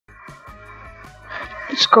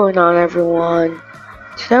What's going on, everyone?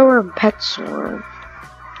 Today we're in Pet Swarm.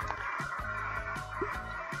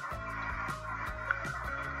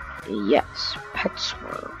 Yes, Pet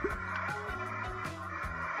Swarm.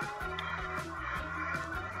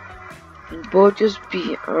 And we'll just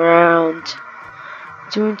be around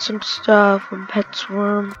doing some stuff on Pet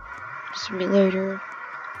Swarm Simulator.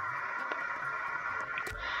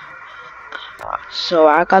 So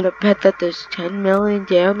I got a pet that does 10 million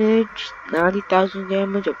damage, 90,000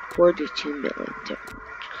 damage, or 42 million damage.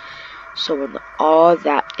 So when all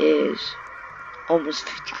that is almost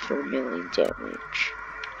 54 million damage.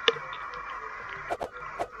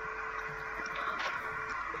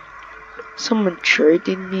 Someone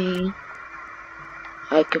traded me.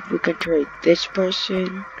 Like if we can trade this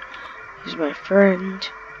person, he's my friend.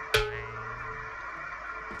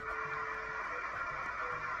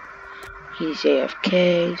 He's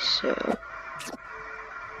AFK, so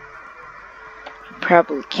I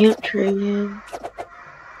probably can't trade him.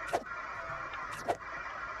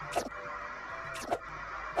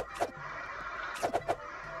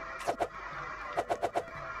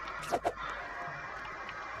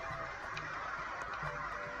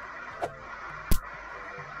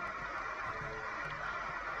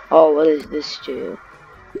 Oh, what does this do?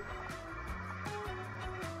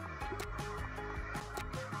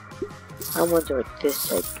 I wonder what this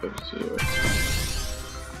side gives you.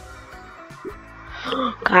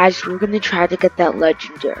 Guys, we're gonna try to get that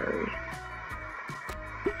legendary.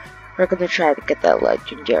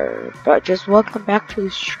 But just welcome back to the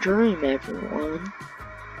stream, everyone.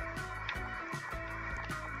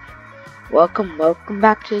 Welcome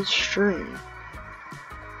back to the stream.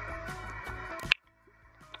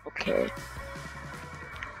 Okay.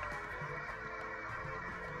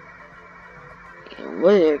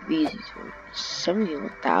 What are these?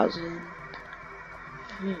 71,000.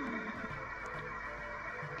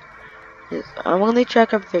 I'm gonna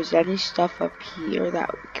check if there's any stuff up here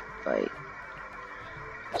that we can fight.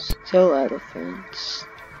 Still elephants.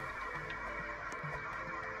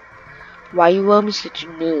 Why you always such a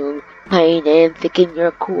noob? Playing and thinking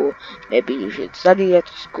you're cool. Maybe you should study at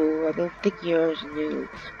school. I don't think you're a noob,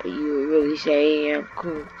 but you really say I'm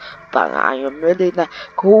cool. But I am really not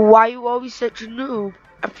cool. Why you always such a noob?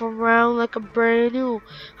 I'm around like I'm brand new.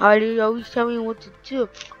 How do you always tell me what to do?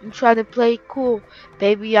 I'm trying to play cool.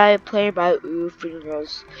 Baby, I am playing by oof and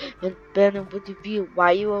girls. And Ben, with the view.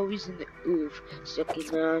 Why you always in the oof?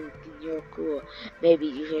 Sucking on, thinking you're cool. Maybe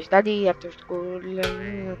you should study after school.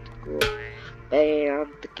 Learn after school.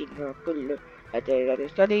 I'm thinking you're cool. I gotta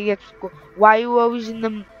study at school. Why you always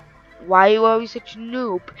such a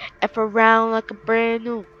noob? F around like a brand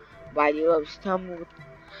new. Why you always tell me what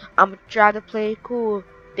I'ma try to play it cool.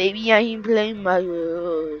 Baby, I ain't playing my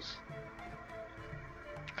rules.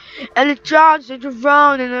 And the charge is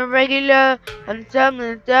wrong and a regular and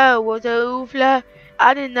something that was a oofla.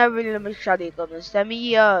 I didn't know really let me shut it gonna send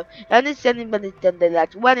me up. And it's sending but it's done the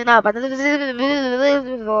like running up and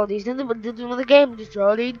all these things but the game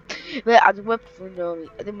destroyed. But I wept for no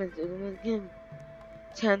I didn't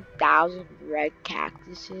 10,000 red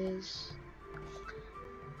cactuses.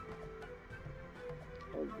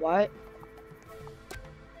 What?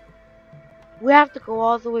 We have to go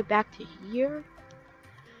all the way back to here?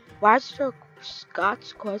 Why is there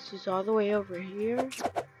Scott's quest is all the way over here?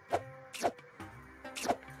 This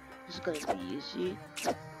is gonna be easy.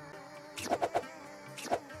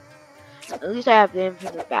 At least I have the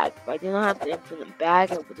infinite bag. If I didn't have the infinite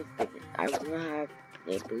bag, I wouldn't have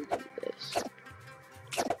been able to do this.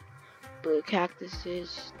 Blue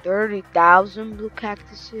cactuses, 30,000 blue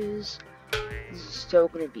cactuses. This is still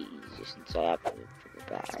gonna be easy since I have the infinite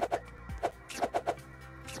bag.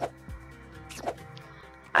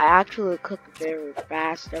 I actually cook very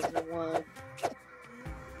fast, everyone.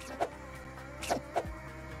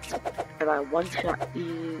 And I one-shot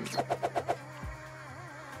these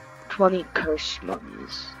 20 curse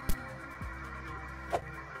mummies.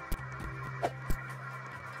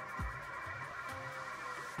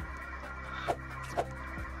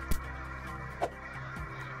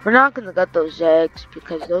 We're not gonna get those eggs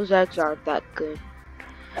because those eggs aren't that good.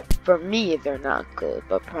 For me, they're not good,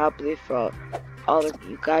 but probably for all of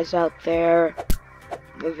you guys out there,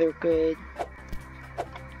 they're good.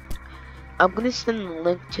 I'm gonna send a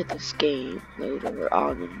link to this game later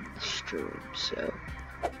on in the stream, so.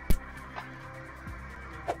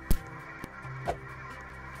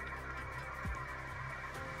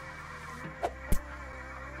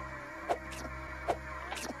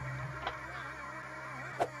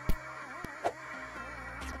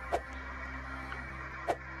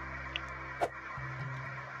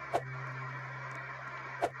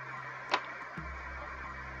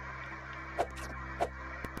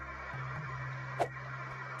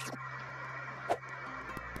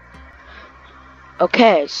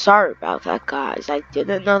 Okay, sorry about that, guys. I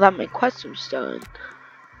didn't know that my quest was done.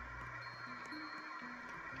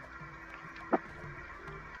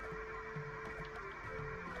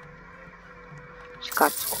 Just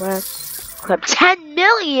got the quest. Clip 10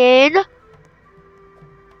 million?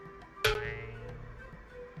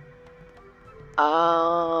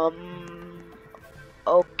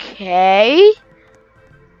 Okay.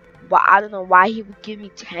 Well, I don't know why he would give me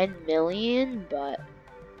 10 million, but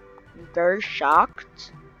I'm very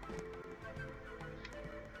shocked.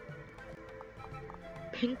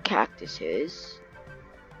 Pink cactuses.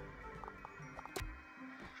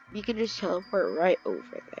 You can just teleport right over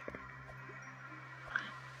there.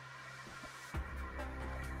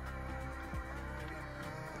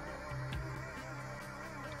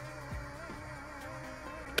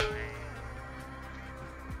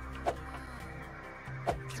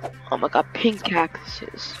 Oh my god, pink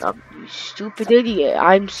cactuses. You stupid idiot.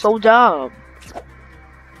 I'm so dumb.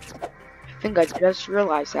 I think I just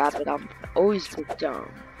realized that, but I'm always been dumb.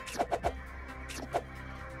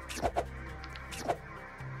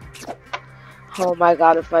 Oh my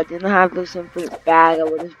god, if I didn't have this infinite bag, I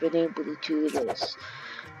would have been able to do this.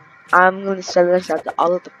 I'm going to send this out to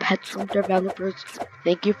all of the pets from developers.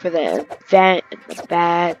 Thank you for the event and the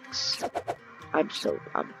bags. I'm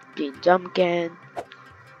being dumb again.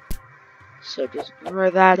 So just ignore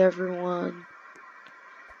that, everyone.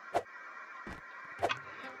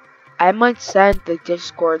 I might send the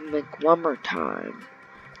Discord link one more time.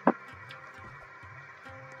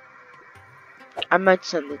 I might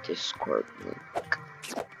send the Discord link.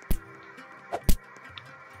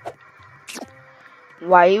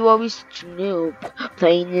 Why are you always such a noob?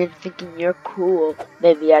 Playing and thinking you're cool.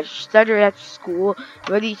 Maybe I stutter at school.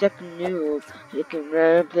 Really such a noob. You can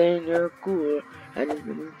run playing you're cool.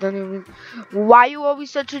 Why you always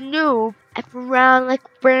such a noob? F around like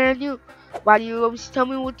brand new. Why do you always tell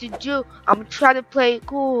me what to do? I'm trying to play it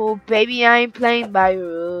cool. Baby, I ain't playing by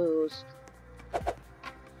rules.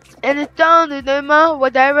 And it's down to the mo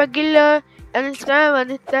with a regular. And it's there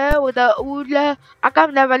with a oodler. I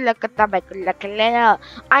can never look at them like a layer.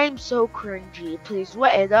 I am so cringy. Please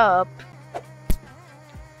wet it up.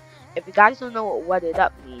 If you guys don't know what wet it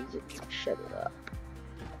up means, it means shut it up.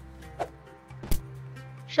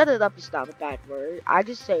 Shut it up is not a bad word. I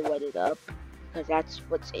just say wet it up because that's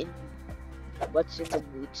what's in the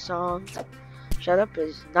mood song. Shut up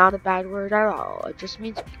is not a bad word at all. It just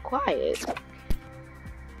means be quiet.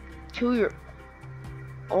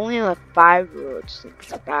 Only like 5-year-olds think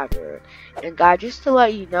it's a bad word. And guys, just to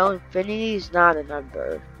let you know, infinity is not a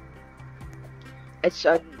number. It's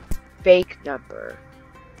a fake number.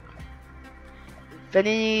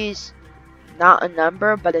 Infinity is not a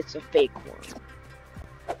number, but it's a fake one.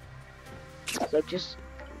 So just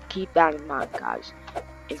keep that in mind, guys.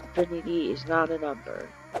 Infinity is not a number.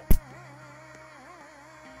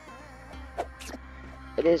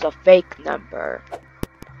 It is a fake number.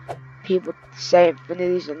 People say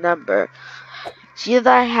infinity is a number. See that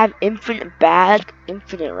I have infinite bag?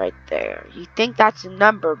 Infinite right there. You think that's a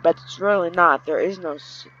number, but it's really not. There is no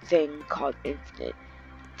thing called infinite.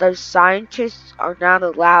 The scientists are not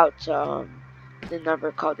allowed to put a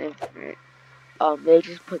number called infinite.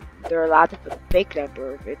 They're allowed to put a fake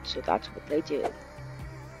number of it, so that's what they do.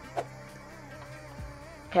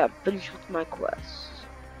 Okay, I'm finished with my quest.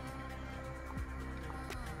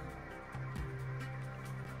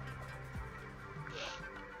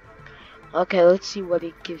 Okay, let's see what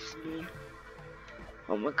it gives me.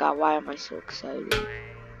 Oh my god, why am I so excited?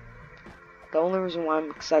 The only reason why I'm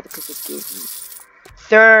excited because it gives me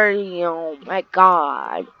 30, oh my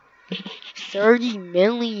god. 30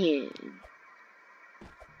 million.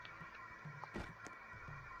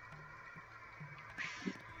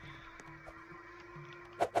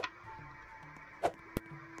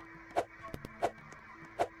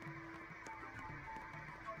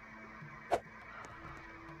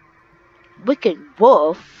 Wicked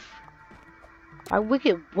wolf? Why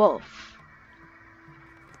wicked wolf?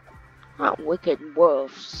 Not wicked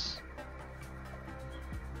wolves.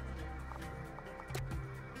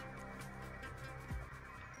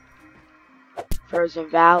 Frozen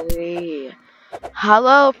Valley.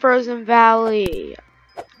 Hello, Frozen Valley.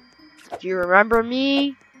 Do you remember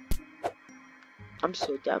me? I'm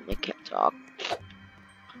so dumb, I can't talk.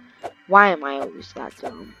 Why am I always that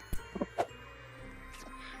dumb?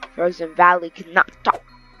 Frozen Valley cannot talk.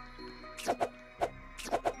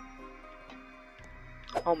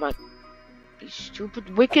 Oh my, these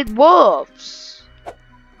stupid wicked wolves.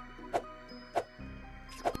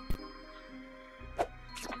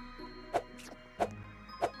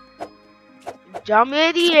 Dumb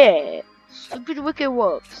idiot. Stupid wicked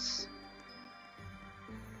wolves.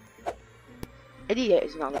 Idiot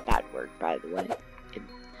is not a bad word, by the way.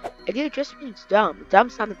 Idiot just means dumb.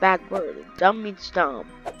 Dumb's not a bad word. Dumb means dumb.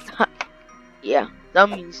 Yeah,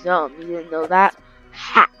 dumb means dumb. You didn't know that?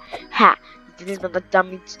 Ha! Ha! You didn't know that dumb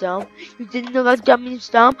means dumb? You didn't know that dumb means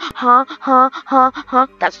dumb? Huh? Huh? Huh? Huh?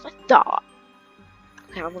 That's what I thought.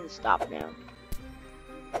 Okay, I'm gonna stop now.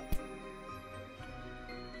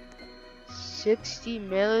 60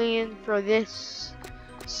 million for this.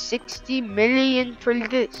 60 million for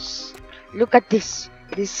this. Look at this.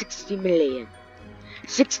 It is 60 million.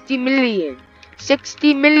 60 million.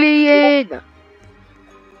 60 million.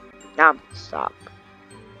 Now I'm gonna stop.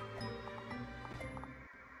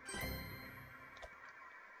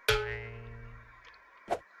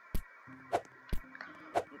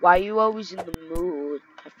 Why you always in the mood?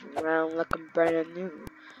 F around like I'm brand new.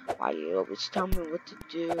 Why you always tell me what to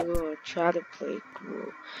do or try to play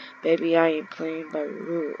cool? Baby, I ain't playing by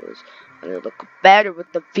rules. I look better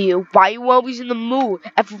with the view. Why you always in the mood?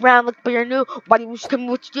 F around like brand new. Why you always tell me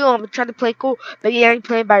what to do? I'm trying to play cool. Baby, I ain't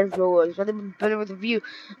playing by rules. I look better with the view.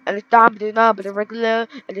 And it's not but not but a regular.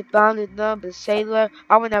 And it's bounded not but a sailor.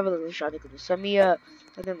 I would never let a shot gonna send me up.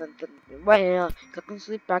 I didn't right now. I can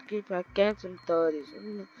sleep back in some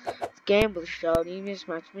 30s. Gamble show, even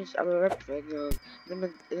smash me, I'm a rep right now.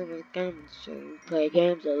 Play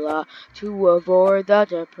games a lot to avoid the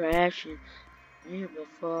depression.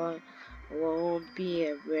 Before I won't be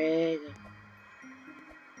afraid.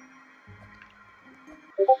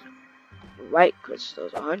 Right,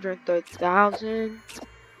 crystals, 130,000.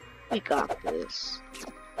 We got this.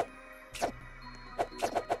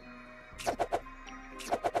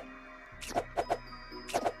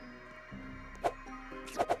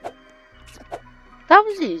 That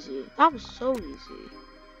was easy. That was so easy.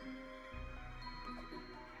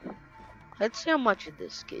 Let's see how much of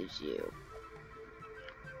this gives you.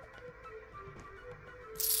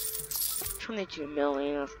 22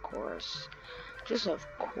 million, of course. Just of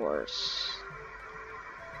course.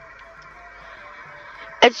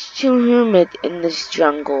 It's too humid in this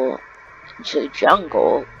jungle. It's a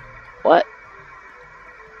jungle? What?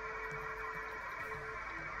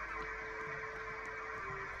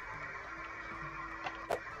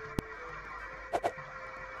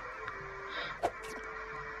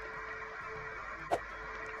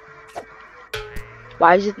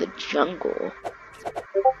 Why is it the jungle?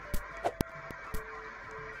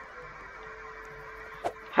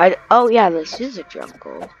 Oh yeah, this is a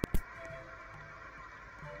jungle.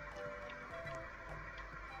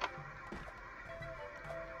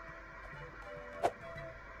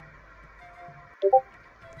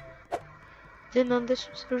 Didn't know this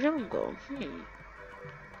was the jungle.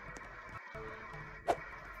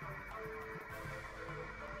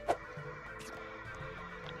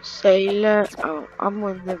 Sailor, oh, I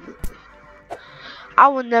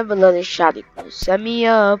will never let a shotty set me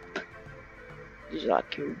up. Just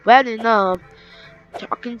like you're wetting up.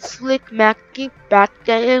 Talking slick, macking back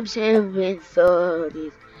games and win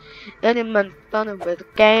 30s. Any man done with a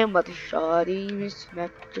game, but the shotty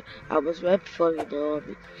mismatched. I was right before you know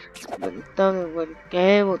me. When done with a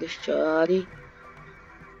game with the shotty.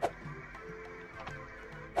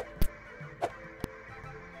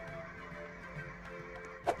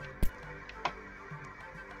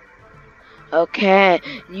 Okay,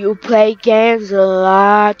 you play games a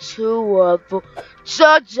lot too,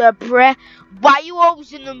 such a breath. Why you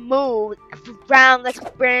always in the mood? Around like it's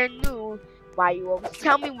brand new. Why you always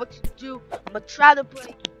tell me what to do? I'ma try to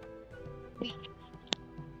play.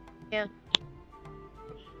 Yeah.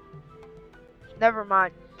 Never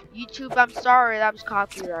mind. YouTube, I'm sorry, that was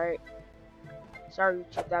copyright. Sorry,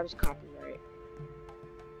 YouTube, that was copyright.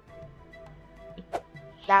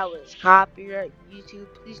 That was copyright. YouTube,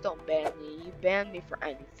 please don't ban me. You banned me for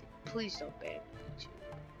anything. Please don't ban me,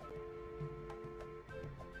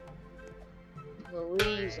 YouTube.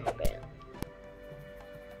 Please don't ban me.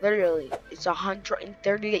 Literally, it's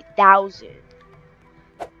 138,000.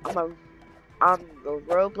 I'm a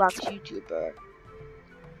Roblox YouTuber.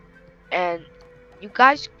 And you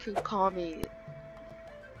guys can call me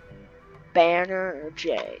Banner or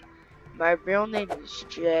Jay. My real name is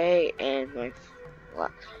Jay, and my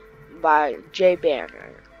Jay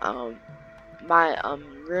Banner. My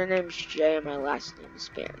real name is Jay, and my last name is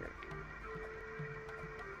Banner.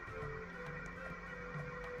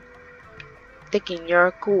 Thinking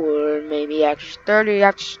you're cool, maybe extra 30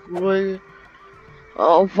 after school.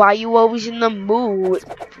 Oh, why you always in the mood?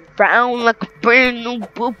 Brown like a brand new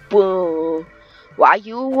boo-boo. Why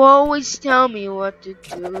you always tell me what to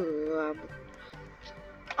do?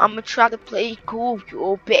 I'ma try to play cool,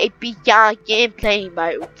 yo, baby. I ain't playing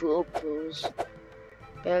by rules.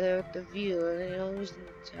 Better with the view, and I always in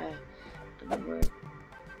the Anyway.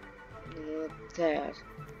 Task.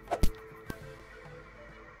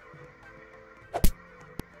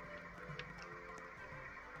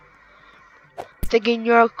 Thinking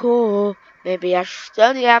you're cool. Maybe I should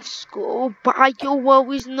study after school, but you're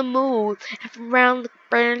always in the mood. Half around look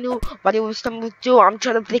brand new, but it was something to do. I'm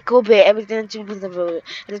trying to think of it, everything to the road.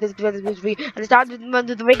 And it's not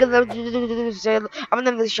the regular. I'm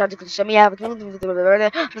never trying to show me out. I'm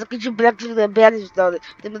looking you back to the bed.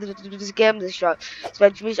 This game is shot.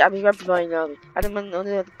 Especially, I was representing them. I don't know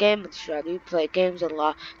the game is shot. We play games a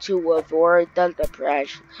lot to avoid the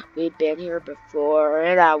depression. We've been here before,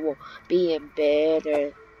 and I will be in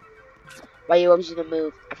better. Why you always in the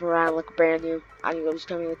move? If around look brand new, I you always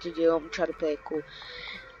tell me what to do. I'm trying to play it cool.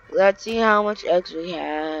 Let's see how much eggs we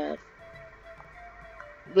have.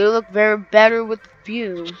 We look very better with the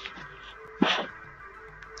view.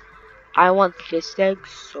 I want this egg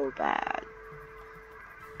so bad.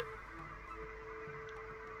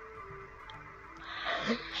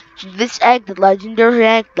 This egg, the legendary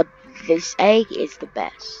egg, this egg is the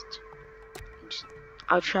best.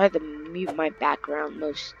 I'll try to mute my background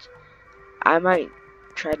most. I might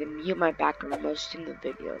try to mute my background most in the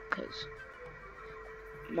video because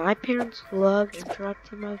my parents love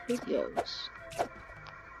interrupting my videos.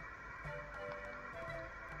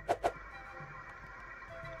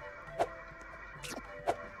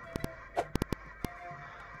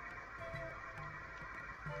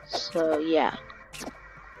 So yeah.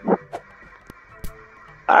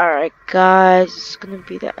 Alright guys, it's gonna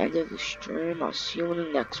be the end of the stream. I'll see you in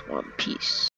the next one. Peace.